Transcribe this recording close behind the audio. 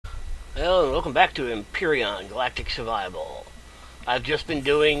Hello and welcome back to Empyrion Galactic Survival. I've just been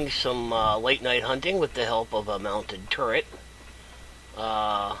doing some late night hunting with the help of a mounted turret.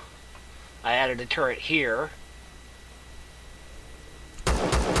 I added a turret here.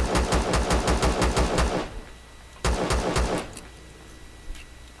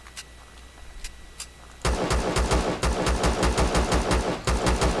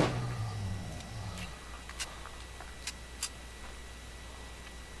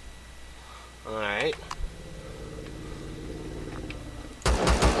 Alright.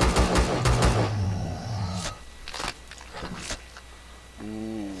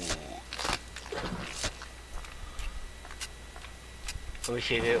 Let me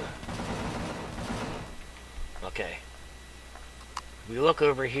see you. Okay. If we look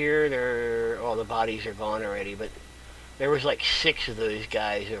over here, all the bodies are gone already, but there was like 6 of those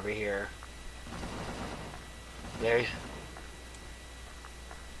guys over here. There's...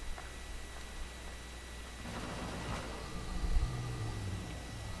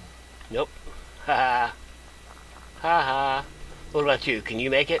 Nope. Ha ha. Ha ha. What about you? Can you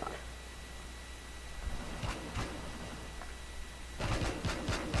make it?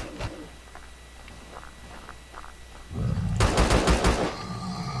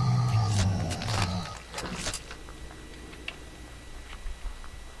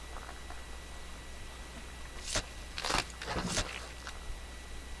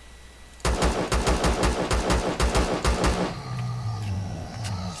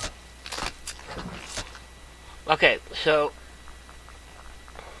 Okay, so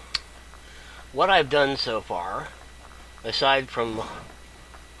what I've done so far, aside from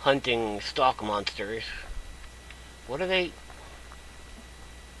hunting stalk monsters, what are they?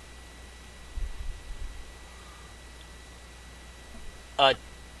 A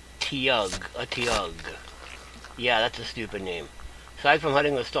Tiug. A Tiug. Yeah, that's a stupid name. Aside from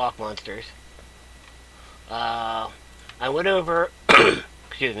hunting the stalk monsters, I went over,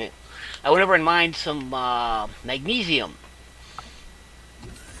 excuse me, I went over and mined some magnesium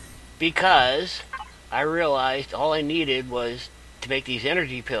because I realized all I needed was to make these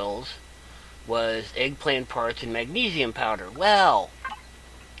energy pills was eggplant parts and magnesium powder. Well,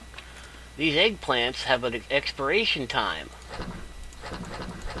 these eggplants have an expiration time.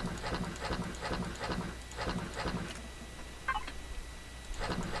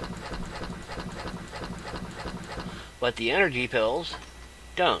 But the energy pills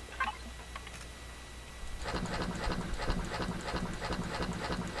don't.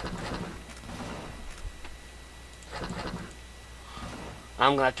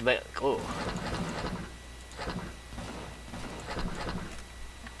 I'm gonna have to make. Oh.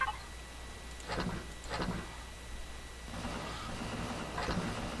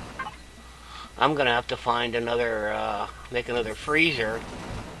 I'm gonna have to find another, make another freezer.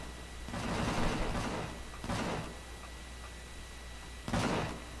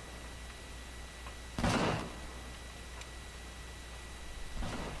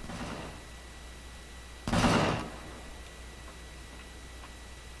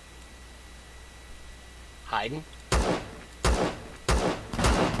 Hiding.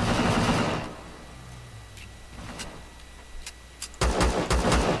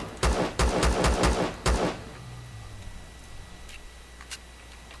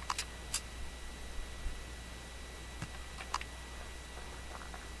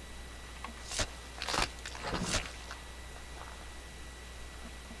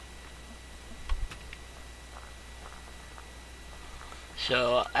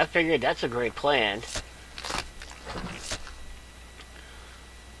 So I figured that's a great plan.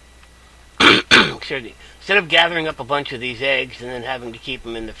 Instead of gathering up a bunch of these eggs and then having to keep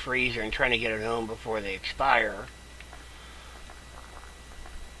them in the freezer and trying to get it home before they expire,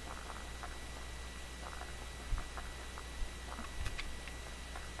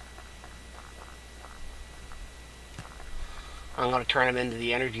 I'm going to turn them into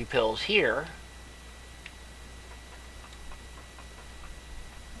the energy pills here.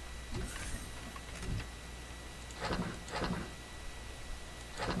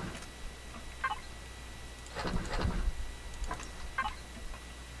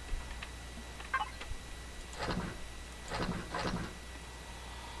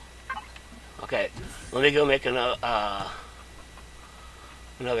 Okay, let me go make another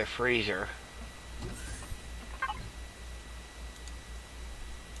freezer.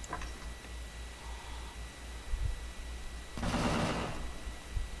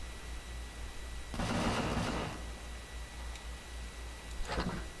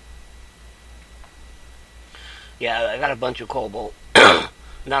 Yeah, I got a bunch of cobalt.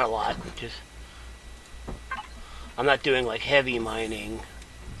 Not a lot, just... I'm not doing like heavy mining.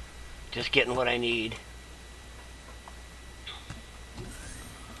 Just getting what I need.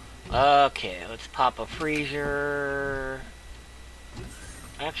 Okay, let's pop a freezer.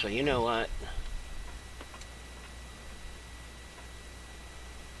 Actually, you know what?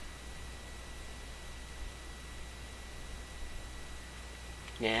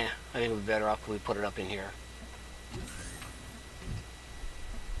 Yeah, I think we're better off if we put it up in here.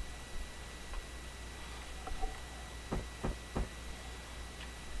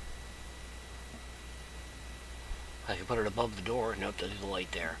 I can put it above the door. Nope, there's a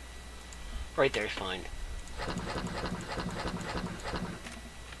light there. Right there's fine.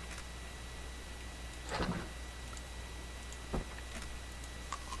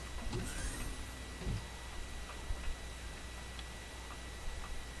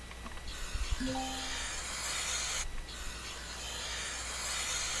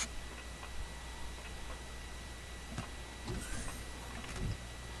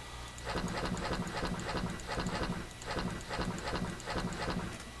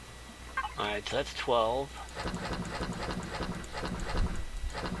 Alright, so that's 12.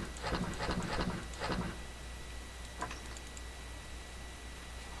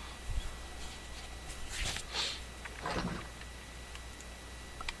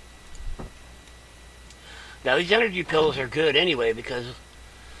 Now these energy pills are good anyway because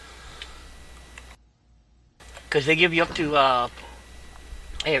they give you up to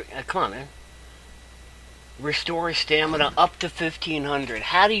hey, come on, man. Restore stamina up to 1500.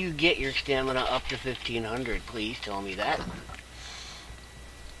 How do you get your stamina up to 1500? Please tell me that.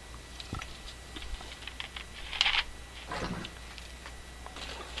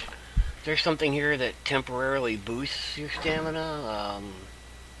 There's something here that temporarily boosts your stamina.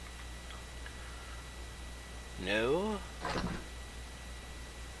 No.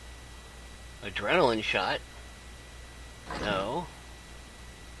 Adrenaline shot. No.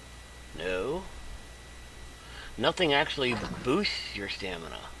 No. Nothing actually boosts your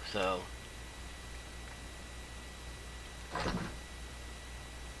stamina, so...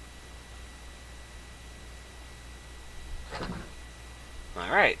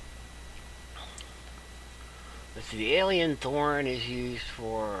 Alright. Let's see, the alien thorn is used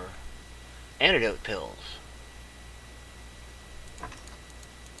for antidote pills.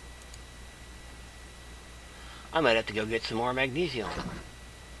 I might have to go get some more magnesium.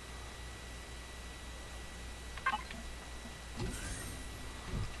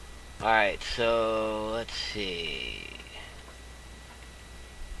 Alright, so let's see.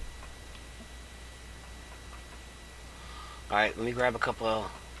 Alright, let me grab a couple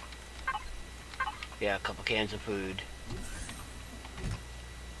of... Yeah, a couple cans of food.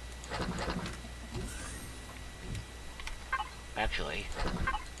 Actually...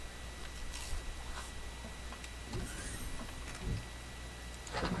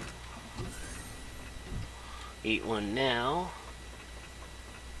 Eat one now.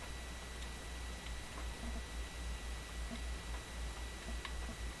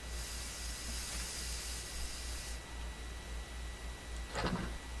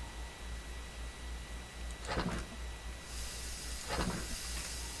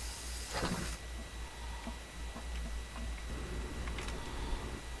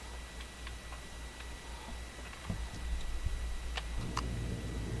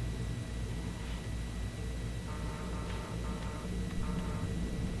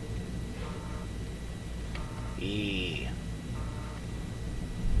 E.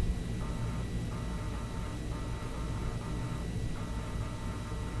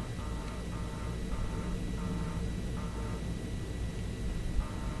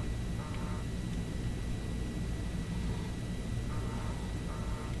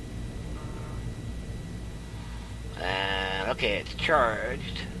 And okay, it's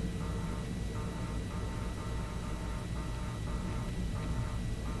charged.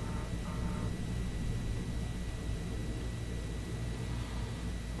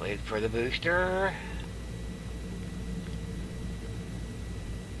 Wait for the booster.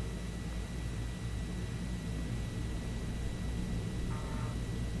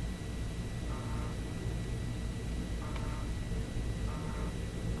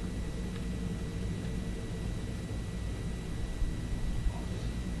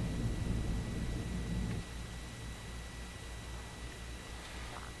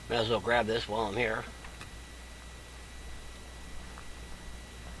 Might as well grab this while I'm here.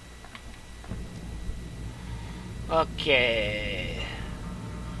 Okay.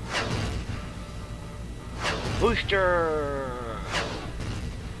 Booster.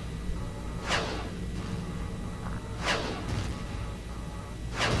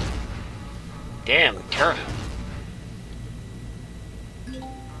 Damn,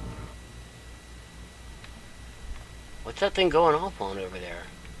 What's that thing going off on over there?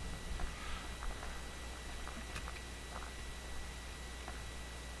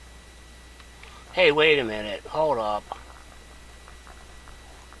 Hey, wait a minute. Hold up.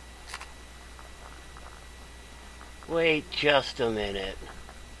 Wait just a minute.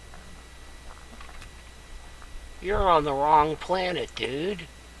 You're on the wrong planet, dude.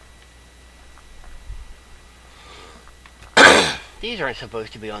 These aren't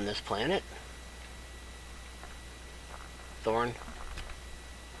supposed to be on this planet. Thorn.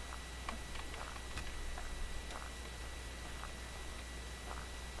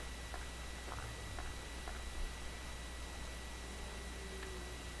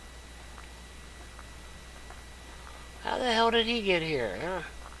 How the hell did he get here?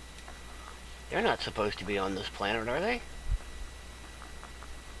 They're not supposed to be on this planet, are they?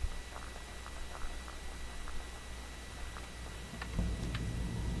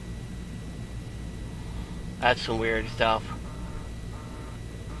 That's some weird stuff.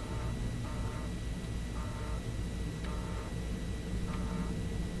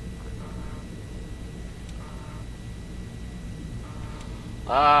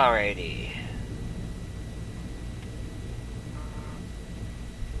 Alrighty.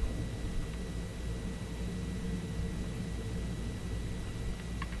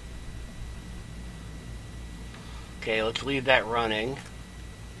 Okay, let's leave that running.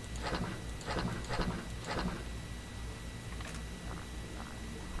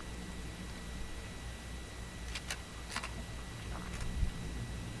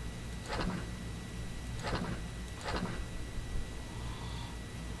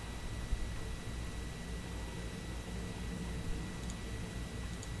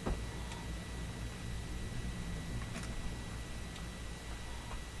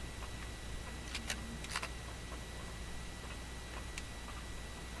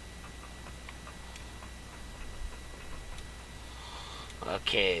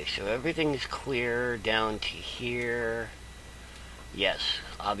 Okay, so everything's clear down to here. Yes,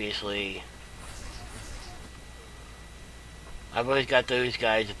 obviously. I've always got those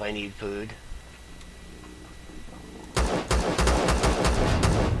guys if I need food.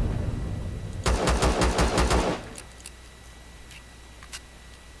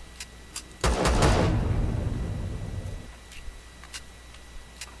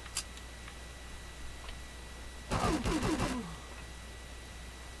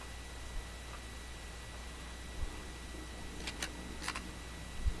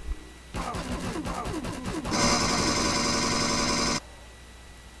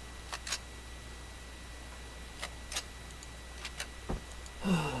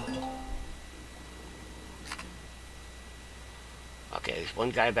 Okay, there's one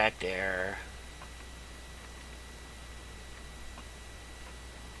guy back there.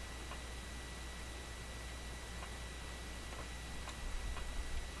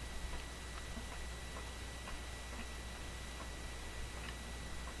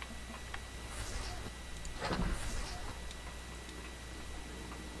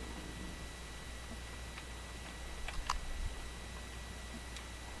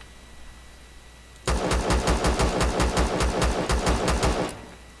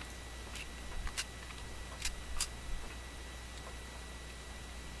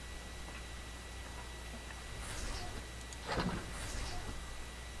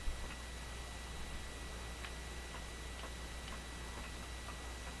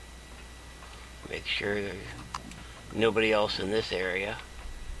 Make sure there's nobody else in this area.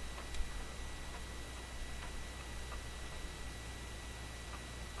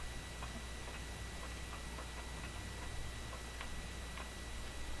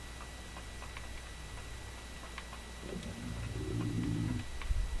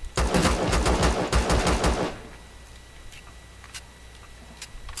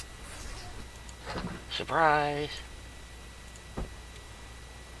 Surprise!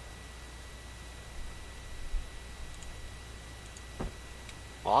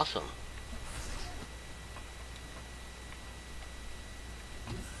 Awesome.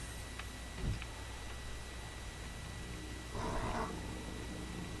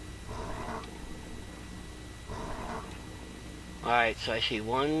 Alright, so I see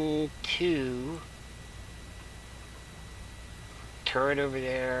 1, 2. Turret over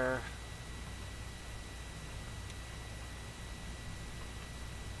there.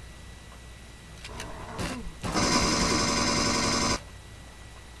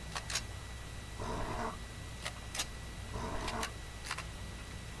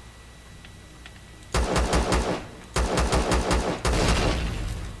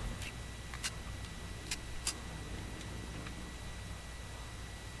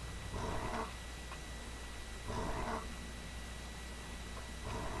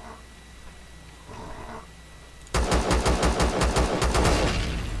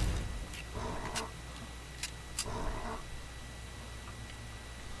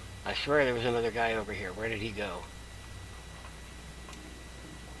 I swear there was another guy over here. Where did he go?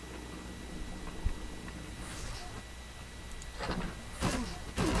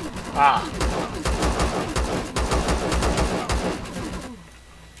 Ah.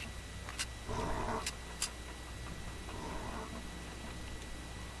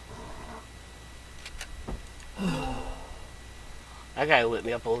 That guy lit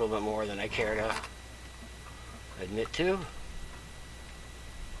me up a little bit more than I care to admit to.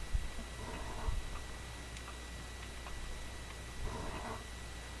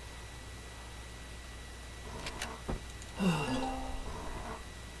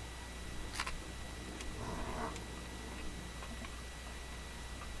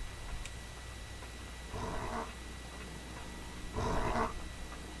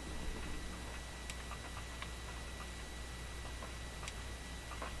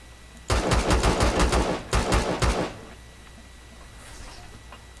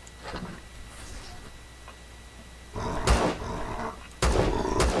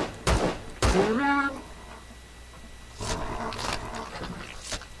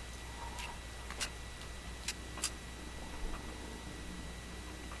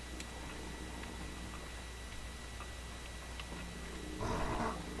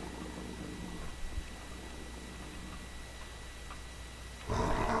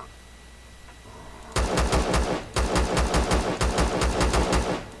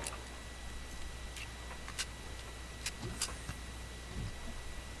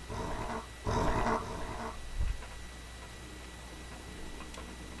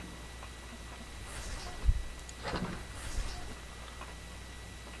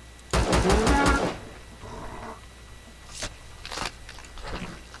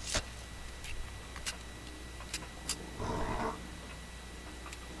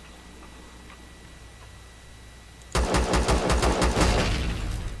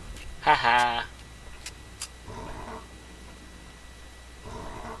 Haha.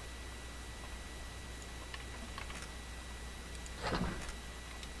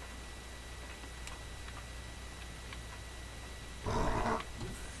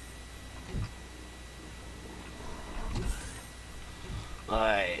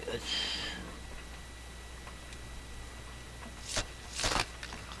 Alright, let's...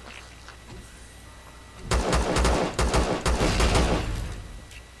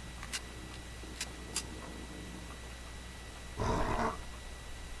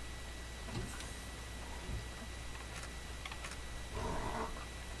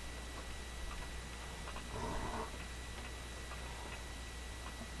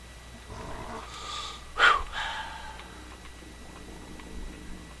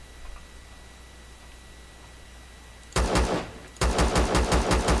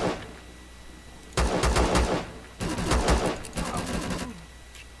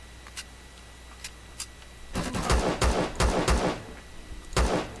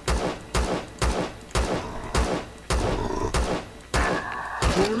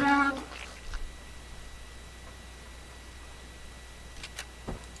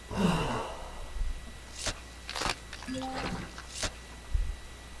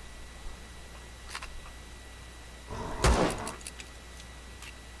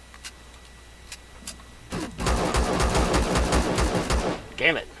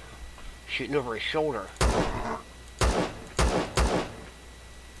 Damn it. Shooting over his shoulder.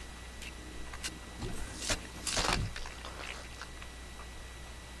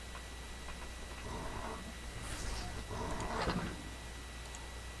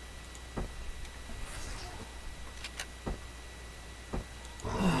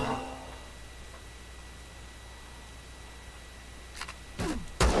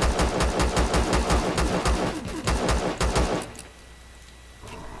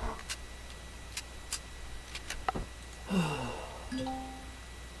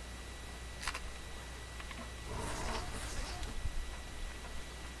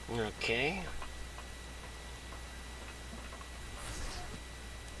 Okay.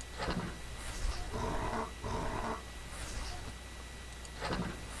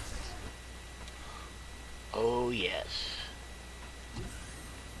 Oh, yes.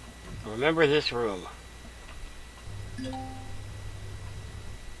 Remember this room.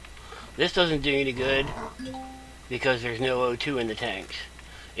 This doesn't do any good because there's no O2 in the tanks.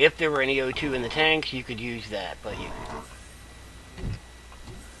 If there were any O2 in the tanks, you could use that, but you...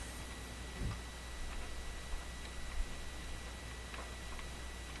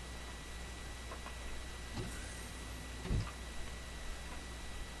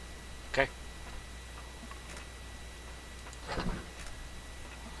 Okay.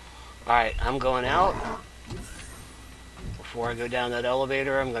 Alright, I'm going out. We'll Before I go down that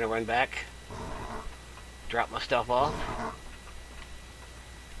elevator, I'm going to run back, drop my stuff off.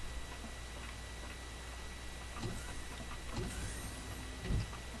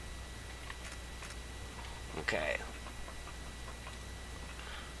 Okay.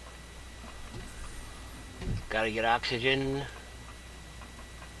 Gotta get oxygen.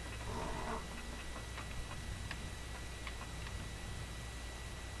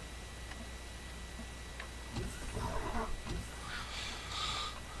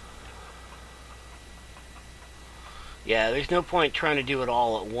 Yeah, there's no point trying to do it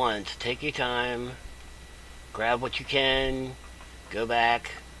all at once. Take your time, grab what you can, go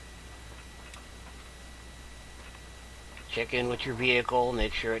back, check in with your vehicle,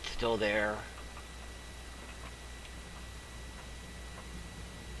 make sure it's still there.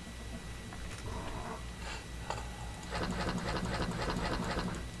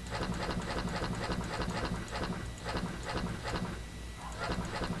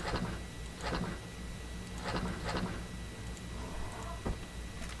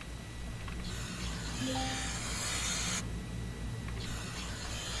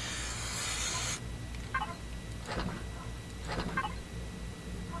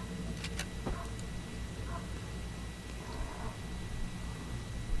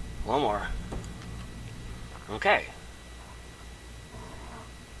 One more. Okay.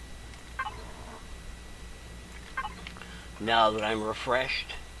 Now that I'm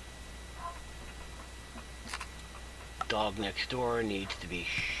refreshed, dog next door needs to be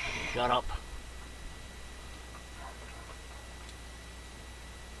shut up.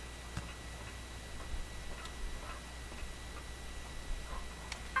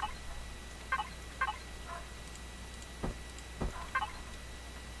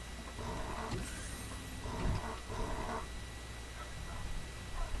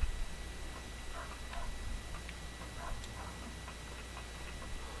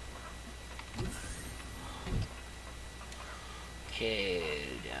 Okay,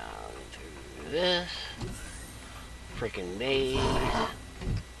 down through this freaking maze.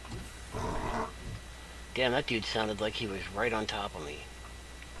 Damn, that dude sounded like he was right on top of me.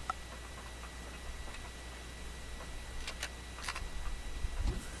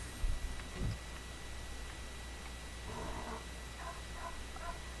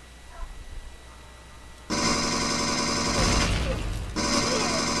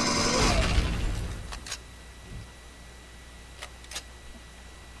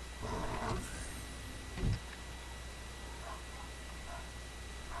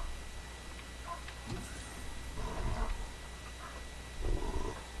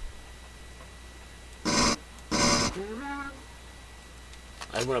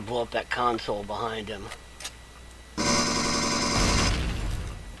 I'm gonna blow up that console behind him.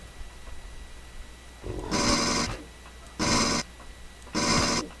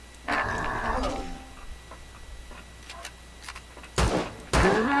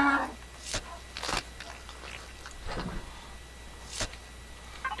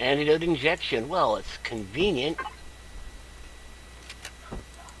 Antidote injection. Well, it's convenient.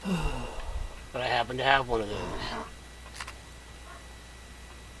 But I happen to have one of those.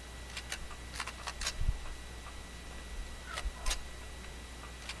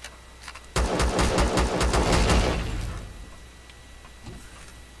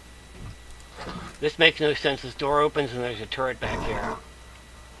 This makes no sense. This door opens and there's a turret back here.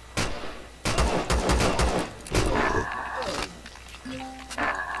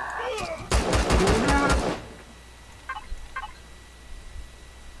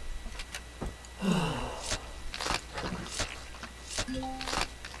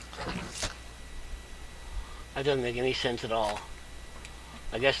 That doesn't make any sense at all.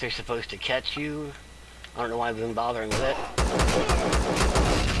 I guess they're supposed to catch you. I don't know why I've been bothering with it.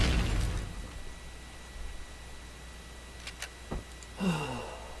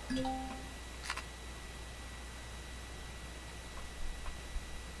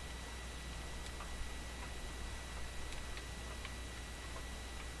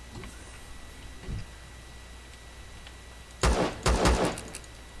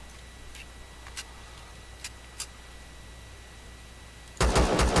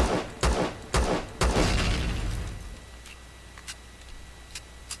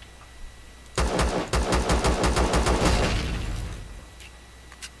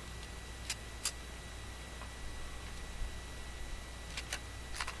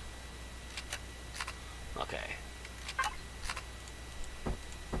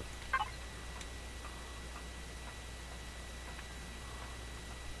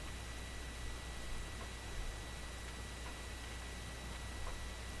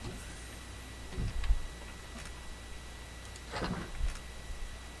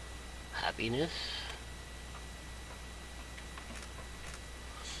 happiness.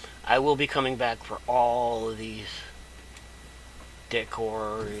 I will be coming back for all of these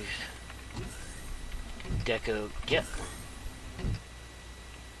decors. Yep.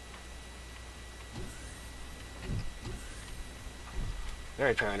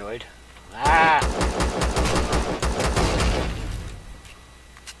 Very paranoid. Ah!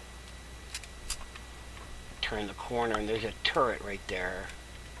 Turn the corner and there's a turret right there.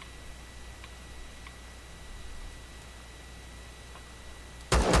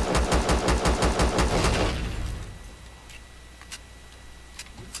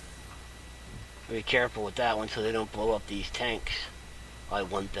 Be careful with that one so they don't blow up these tanks. I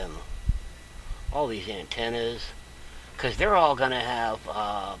want them. All these antennas. Because they're all going to have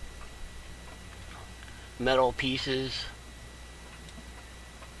metal pieces.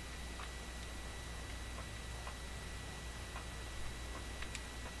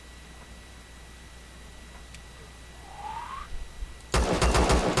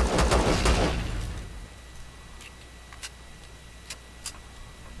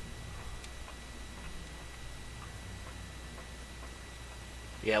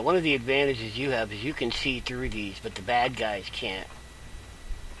 Yeah, one of the advantages you have is you can see through these, but the bad guys can't.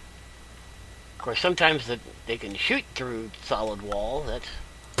 Of course, sometimes they can shoot through solid wall. That's...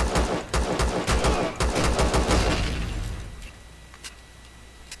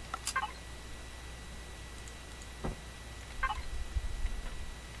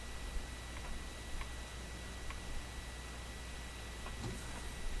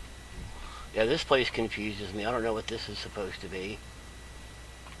 Yeah, this place confuses me. I don't know what this is supposed to be.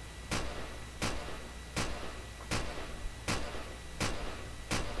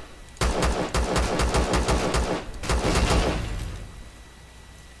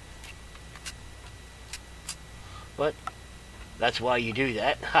 But that's why you do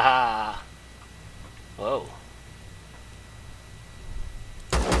that. Ha ha. Whoa.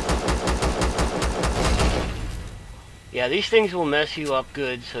 Yeah, these things will mess you up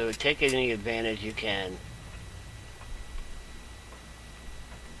good, so take any advantage you can.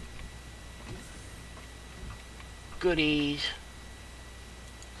 Goodies.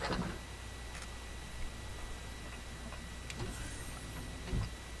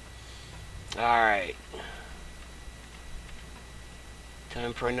 Alright.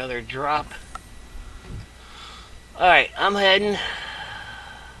 Time for another drop. Alright, I'm heading.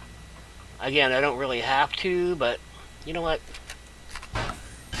 Again, I don't really have to, but you know what?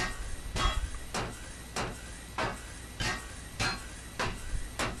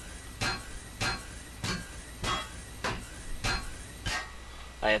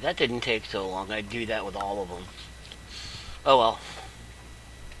 If that didn't take so long, I'd do that with all of them. Oh well.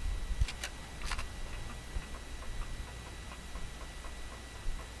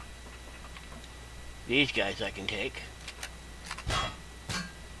 These guys I can take.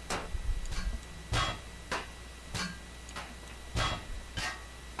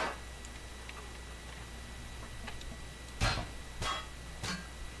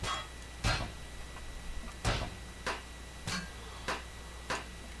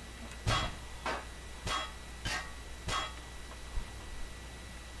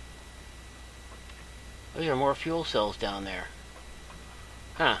 Those are more fuel cells down there.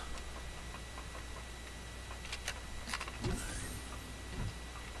 Huh.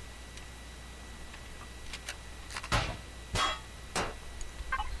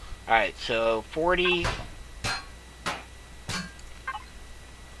 Alright, so 40,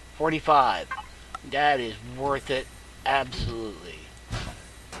 45. That is worth it. Absolutely.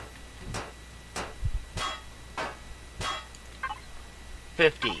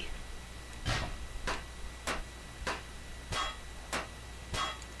 $50.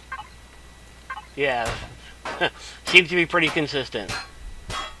 Yeah, seems to be pretty consistent.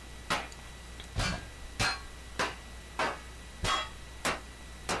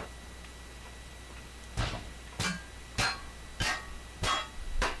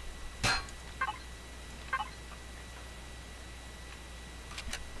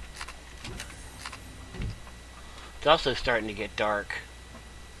 It's also starting to get dark.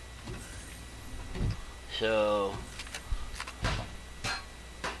 So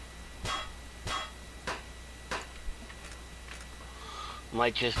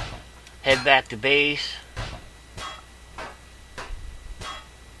might just head back to base.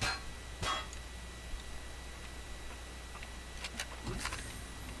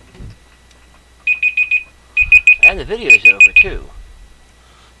 And the video's over too.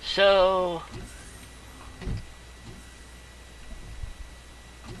 So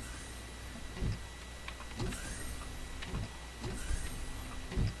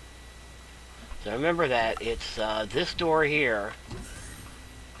So remember that it's this door here.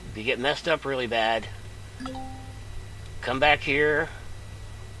 If you get messed up really bad, come back here.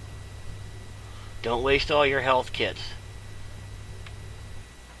 Don't waste all your health kits.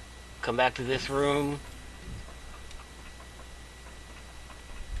 Come back to this room.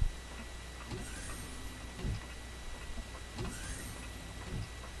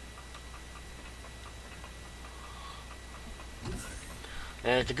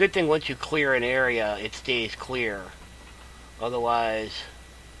 And it's a good thing once you clear an area, it stays clear. Otherwise...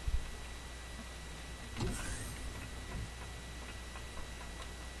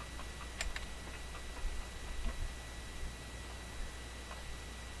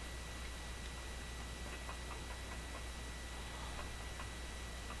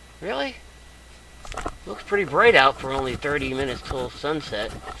 Really? Looks pretty bright out for only 30 minutes till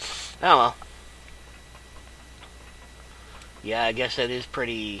sunset. Oh well. Yeah, I guess that is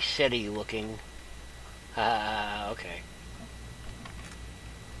pretty city looking. Okay.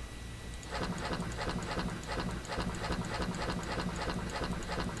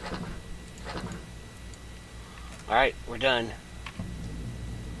 Alright, we're done.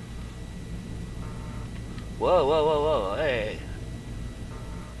 Whoa, whoa, whoa, whoa, hey.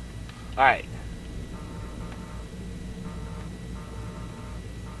 Alright.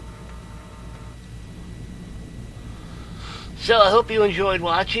 So I hope you enjoyed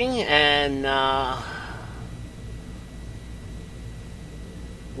watching, and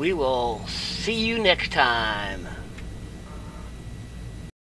we will see you next time.